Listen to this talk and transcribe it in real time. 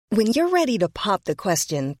When you're ready to pop the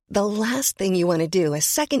question, the last thing you want to do is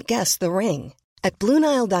second-guess the ring. At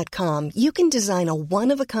BlueNile.com, you can design a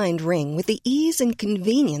one-of-a-kind ring with the ease and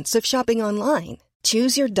convenience of shopping online.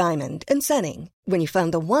 Choose your diamond and setting. When you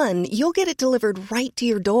find the one, you'll get it delivered right to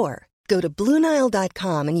your door. Go to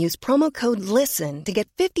BlueNile.com and use promo code LISTEN to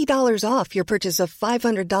get $50 off your purchase of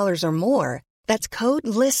 $500 or more. That's code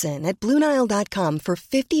LISTEN at BlueNile.com for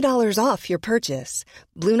 $50 off your purchase.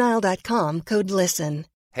 BlueNile.com, code LISTEN.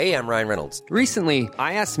 Hey, I'm Ryan Reynolds. Recently,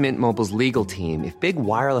 I asked Mint Mobile's legal team if big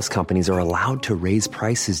wireless companies are allowed to raise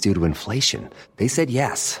prices due to inflation. They said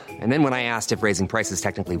yes. And then when I asked if raising prices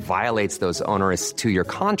technically violates those onerous two-year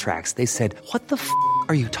contracts, they said, "What the f***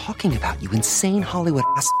 are you talking about, you insane Hollywood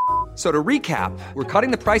ass?" So to recap, we're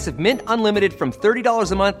cutting the price of Mint Unlimited from $30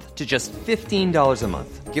 a month to just $15 a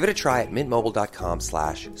month. Give it a try at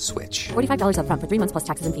mintmobile.com/switch. $45 up front for 3 months plus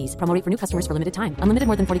taxes and fees. Promo rate for new customers for limited time. Unlimited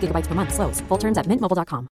more than 40 gigabytes per month. Slows full terms at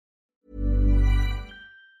mintmobile.com.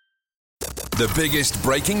 The biggest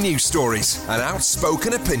breaking news stories and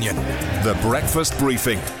outspoken opinion. The Breakfast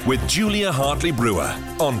Briefing with Julia Hartley-Brewer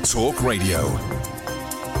on Talk Radio.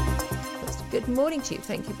 Good morning to you.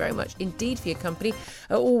 Thank you very much indeed for your company.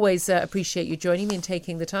 I always appreciate you joining me and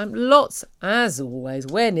taking the time. Lots, as always,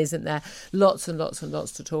 when isn't there? Lots and lots and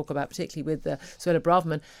lots to talk about, particularly with Suella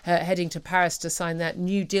Braverman heading to Paris to sign that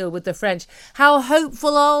new deal with the French. How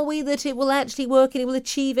hopeful are we that it will actually work and it will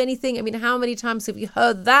achieve anything? I mean, how many times have you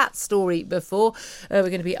heard that story before? We're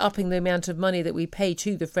going to be upping the amount of money that we pay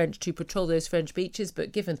to the French to patrol those French beaches.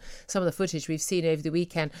 But given some of the footage we've seen over the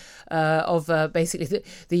weekend of basically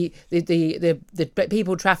the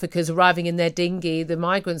people traffickers arriving in their dinghy, the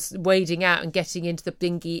migrants wading out and getting into the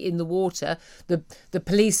dinghy in the water, the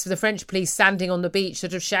French police standing on the beach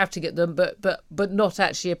sort of shouting at them, but not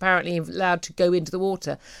actually apparently allowed to go into the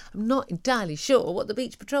water. I'm not entirely sure what the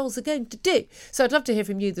beach patrols are going to do. So I'd love to hear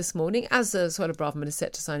from you this morning, as Suella Braverman is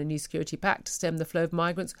set to sign a new security pact to stem the flow of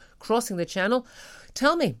migrants crossing the Channel.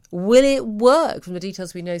 Tell me, will it work? From the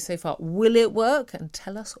details we know so far, will it work? And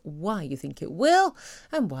tell us why you think it will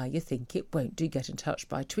and why you think it won't. Do get in touch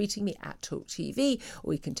by tweeting me at TalkTV,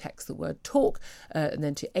 or you can text the word talk and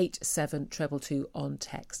then to 87222 on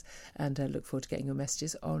text. And look forward to getting your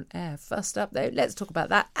messages on air. First up, though, let's talk about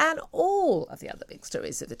that and all of the other big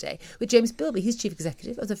stories of the day with James Bilby. He's Chief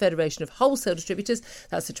Executive of the Federation of Wholesale Distributors.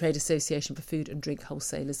 That's the trade association for food and drink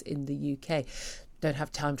wholesalers in the UK. Don't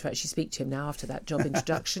have time to actually speak to him now after that job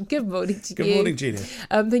introduction. Good morning to you. Good morning, Julia.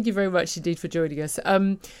 Thank you very much indeed for joining us.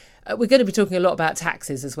 We're going to be talking a lot about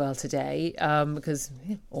taxes as well today, because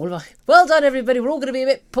well done, everybody. We're all going to be a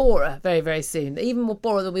bit poorer very, very soon, even more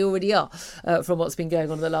poorer than we already are from what's been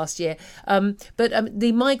going on in the last year. But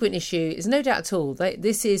the migrant issue is no doubt at all.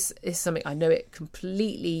 This is something I know it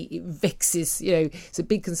completely vexes. It's a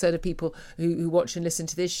big concern of people who watch and listen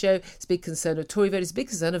to this show. It's a big concern of Tory voters. It's a big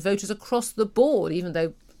concern of voters across the board, even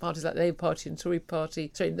though parties like the Labour Party and Tory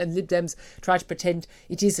Party, and Lib Dems try to pretend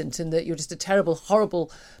it isn't, and that you're just a terrible,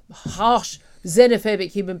 horrible, harsh, xenophobic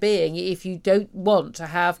human being if you don't want to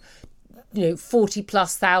have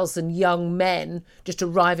 40,000+ young men just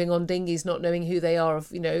arriving on dinghies, not knowing who they are,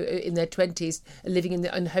 in their 20s, living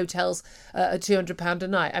in hotels at £200 a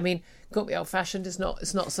night. I mean, got to be old-fashioned. It's not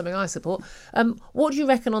something I support. What do you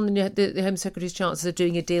reckon on the Home Secretary's chances of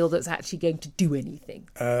doing a deal that's actually going to do anything?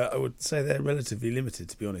 I would say they're relatively limited,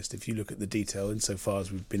 to be honest. If you look at the detail, insofar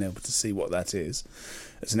as we've been able to see what that is,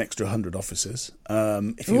 it's an extra 100 officers.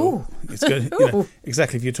 Exactly.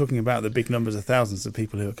 If you're talking about the big numbers of thousands of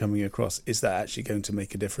people who are coming across, is that actually going to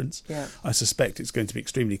make a difference? Yeah. I suspect it's going to be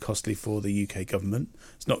extremely costly for the UK government.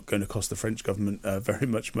 It's not going to cost the French government very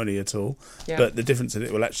much money at all. Yeah. But the difference that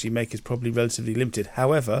it will actually make is probably relatively limited.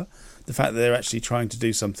 However, the fact that they're actually trying to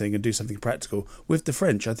do something and do something practical with the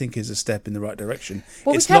French, I think, is a step in the right direction.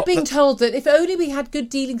 Well, we kept being told that if only we had good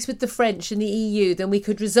dealings with the French and the EU, then we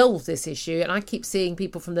could resolve this issue. And I keep seeing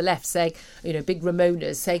people from the left saying, big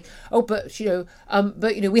Ramonas saying,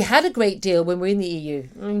 we had a great deal when we were in the EU.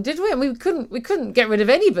 I mean, did we? I mean, we couldn't get rid of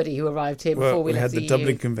anybody who arrived here before we left the EU. We had the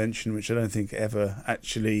Dublin Convention, which I don't think ever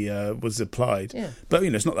actually was applied. Yeah. But,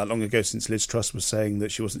 it's not that long ago since Liz Truss was saying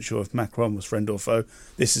that she wasn't sure if Macron was friend or foe.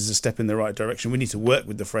 This is a step in the right direction. We need to work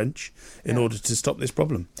with the French in order to stop this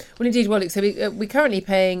problem. Well, indeed, Wallach. So we're currently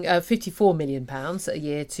paying £54 million a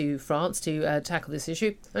year to France to tackle this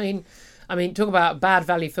issue. I mean, talk about bad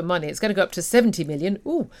value for money. It's going to go up to 70 million.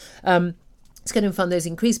 It's going to fund those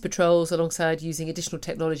increased patrols alongside using additional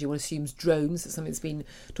technology, one assumes drones, that's something that's been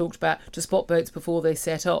talked about, to spot boats before they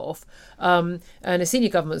set off. And a senior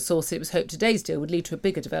government source said it was hoped today's deal would lead to a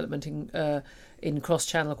bigger development in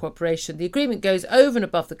cross-channel cooperation. The agreement goes over and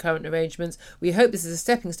above the current arrangements. We hope this is a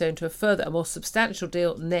stepping stone to a further and more substantial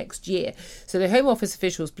deal next year. So the Home Office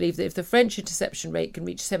officials believe that if the French interception rate can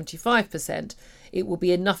reach 75%, it will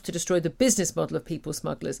be enough to destroy the business model of people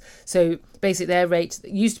smugglers. So basically their rate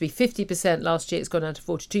used to be 50% last year. It's gone down to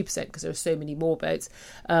 42% because there are so many more boats.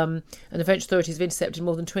 And the French authorities have intercepted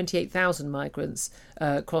more than 28,000 migrants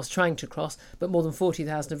trying to cross, but more than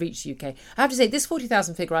 40,000 have reached the UK. I have to say, this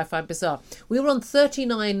 40,000 figure I find bizarre. We were on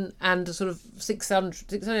 39 and sort of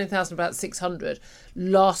 600,000, about 600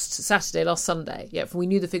 last Sunday. Yeah, we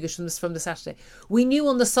knew the figures from the Saturday. We knew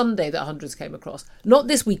on the Sunday that hundreds came across. Not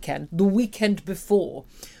this weekend, the weekend before.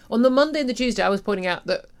 On the Monday and the Tuesday, I was pointing out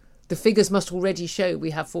that the figures must already show we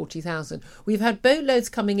have 40,000. We've had boatloads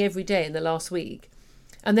coming every day in the last week.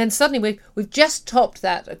 And then suddenly we've just topped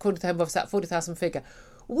that, according to the Home Office, that 40,000 figure.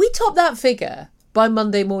 We topped that figure by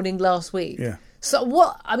Monday morning last week. Yeah. So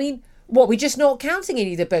we're just not counting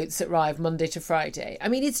any of the boats that arrive Monday to Friday. I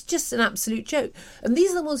mean, it's just an absolute joke. And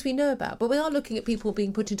these are the ones we know about. But we are looking at people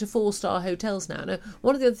being put into 4-star hotels now. Now,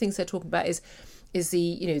 one of the other things they're talking about is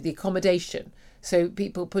the accommodation. So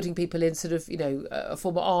putting people in sort of,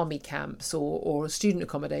 former army camps or student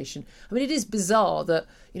accommodation. I mean, it is bizarre that,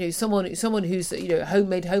 someone who's,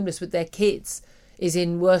 made homeless with their kids is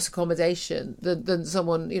in worse accommodation than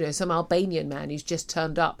someone, some Albanian man who's just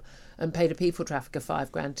turned up and paid a people trafficker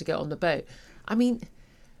 $5,000 to get on the boat. I mean,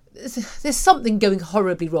 there's something going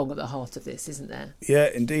horribly wrong at the heart of this, isn't there? Yeah,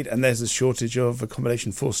 indeed. And there's a shortage of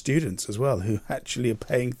accommodation for students as well, who actually are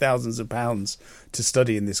paying thousands of pounds to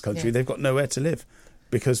study in this country. Yeah. They've got nowhere to live,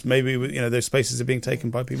 because maybe, those spaces are being taken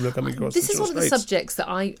by people who are coming across. This is one of the subjects that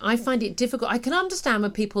I find it difficult. I can understand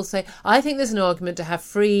when people say, I think there's an argument to have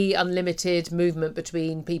free, unlimited movement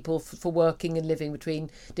between people for working and living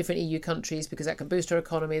between different EU countries, because that can boost our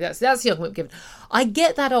economy. That's the argument given. I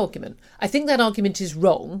get that argument. I think that argument is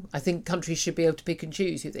wrong. I think countries should be able to pick and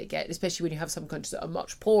choose who they get, especially when you have some countries that are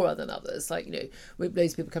much poorer than others. Like, with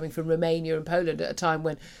loads of people coming from Romania and Poland at a time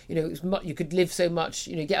when, you could live so much,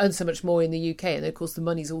 earn so much more in the UK. And of course, the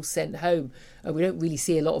money's all sent home. We don't really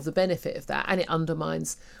see a lot of the benefit of that, and it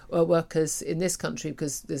undermines workers in this country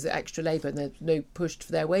because there's extra labour and there's no push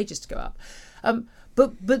for their wages to go up.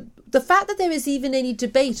 But the fact that there is even any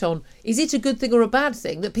debate on is it a good thing or a bad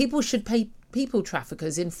thing that people should pay people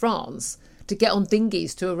traffickers in France to get on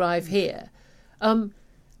dinghies to arrive here. I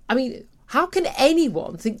mean, how can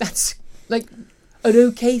anyone think that's like an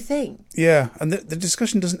okay thing? Yeah, and the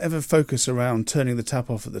discussion doesn't ever focus around turning the tap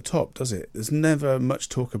off at the top, does it? There's never much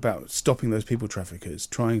talk about stopping those people traffickers,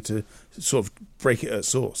 trying to sort of break it at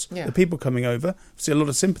source. Yeah. The people coming over, see a lot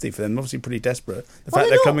of sympathy for them, obviously pretty desperate. The fact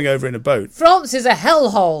they're coming over in a boat. France is a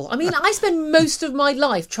hellhole. I mean, I spend most of my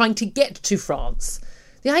life trying to get to France.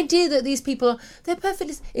 The idea that these people they're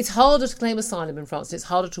perfectly... It's harder to claim asylum in France. It's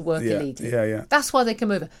harder to work illegally. Yeah. That's why they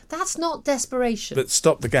come over. That's not desperation. But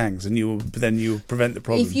stop the gangs and you'll prevent the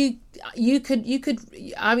problem. If you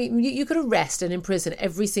could arrest and imprison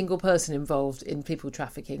every single person involved in people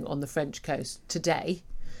trafficking on the French coast today,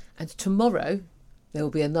 and tomorrow there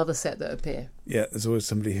will be another set that appear. Yeah, there's always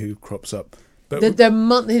somebody who crops up. But the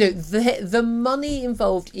money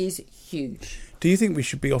involved is huge. Do you think we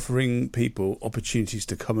should be offering people opportunities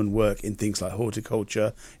to come and work in things like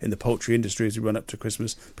horticulture, in the poultry industry as we run up to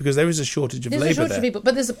Christmas? Because there is a shortage of labour there. There's a shortage of people,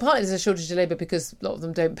 but there's a shortage of labour because a lot of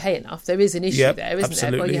them don't pay enough. There is an issue there,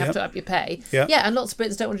 isn't there? Well, you have to up your pay. Yeah, and lots of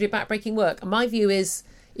Britons don't want to do backbreaking work. And my view is,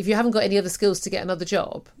 if you haven't got any other skills to get another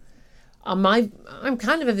job, I'm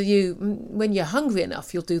kind of of the view, when you're hungry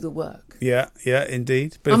enough, you'll do the work. Yeah,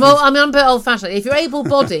 indeed. But I'm a bit old-fashioned. If you're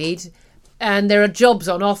able-bodied and there are jobs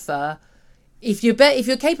on offer... If you're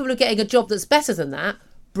capable of getting a job that's better than that,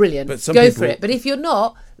 brilliant. Go for it. But if you're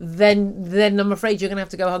not, then I'm afraid you're going to have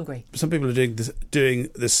to go hungry. Some people are doing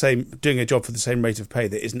a job for the same rate of pay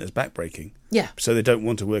that isn't as backbreaking. Yeah. So they don't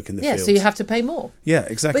want to work in the fields. Yeah, so you have to pay more. Yeah,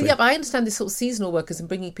 exactly. But I understand this sort of seasonal workers and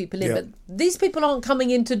bringing people in, but these people aren't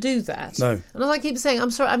coming in to do that. No. And as I keep saying,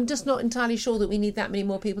 I'm sorry, I'm just not entirely sure that we need that many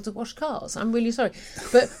more people to wash cars. I'm really sorry.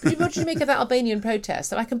 But what do you make of that Albanian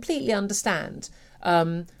protest? I completely understand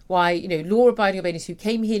why, law-abiding Albanians who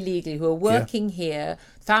came here legally, who are working here,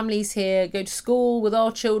 families here, go to school with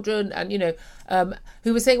our children, and,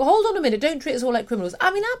 who were saying, well, hold on a minute, don't treat us all like criminals.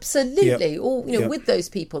 I mean, absolutely. With those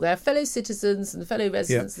people, they're fellow citizens and fellow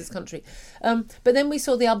residents of this country. But then we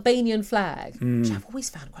saw the Albanian flag, which I've always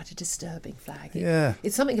found quite a disturbing flag.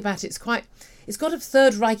 It's something about it. It's got a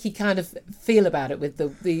Third Reichy kind of feel about it with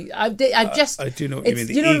I do know what you mean.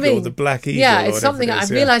 The eagle, the black eagle. Yeah, it's something.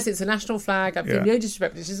 I've realised it's a national flag. I've been no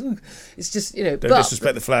disrespect. It's just Don't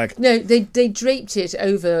disrespect the flag. No, they draped it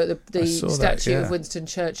over the statue of Winston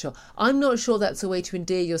Churchill. I'm not sure that's a way to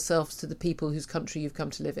endear yourselves to the people whose country you've come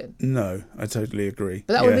to live in. No, I totally agree.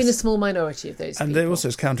 But that would have been a small minority of those and people. And also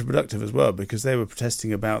it's counterproductive as well, because they were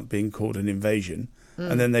protesting about being called an invasion,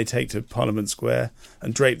 and then they take to Parliament Square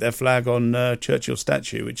and drape their flag on Churchill's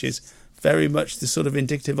statue, which is very much the sort of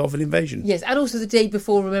indicative of an invasion. Yes, and also the day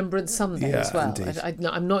before Remembrance Sunday as well.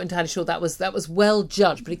 I'm not entirely sure that was well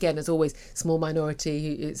judged, but again, as always, small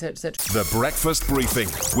minority, etc., etc. The Breakfast Briefing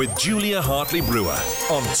with Julia Hartley-Brewer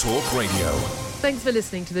on Talk Radio. Thanks for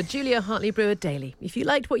listening to the Julia Hartley-Brewer Daily. If you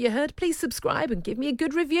liked what you heard, please subscribe and give me a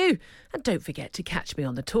good review. And don't forget to catch me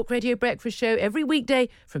on the Talk Radio Breakfast Show every weekday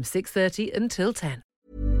from 6:30 until 10.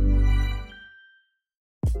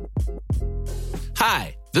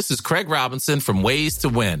 Hi, this is Craig Robinson from Ways to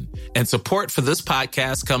Win, and support for this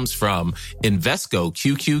podcast comes from Invesco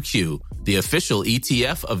QQQ, the official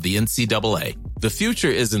ETF of the NCAA. The future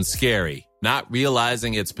isn't scary. Not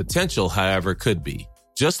realizing its potential, however, could be.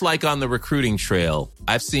 Just like on the recruiting trail,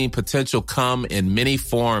 I've seen potential come in many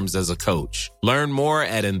forms as a coach. Learn more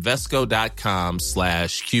at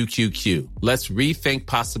Invesco.com/QQQ. Let's rethink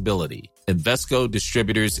possibility. Invesco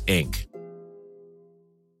Distributors, Inc.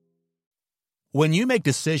 When you make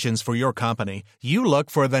decisions for your company, you look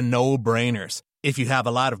for the no-brainers. If you have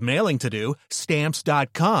a lot of mailing to do,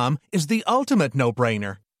 Stamps.com is the ultimate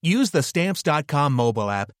no-brainer. Use the Stamps.com mobile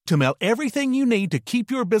app to mail everything you need to keep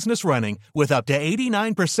your business running with up to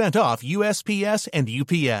 89% off USPS and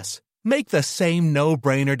UPS. Make the same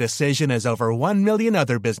no-brainer decision as over 1 million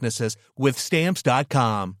other businesses with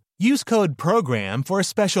Stamps.com. Use code PROGRAM for a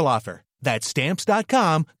special offer. That's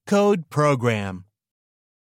Stamps.com, code PROGRAM.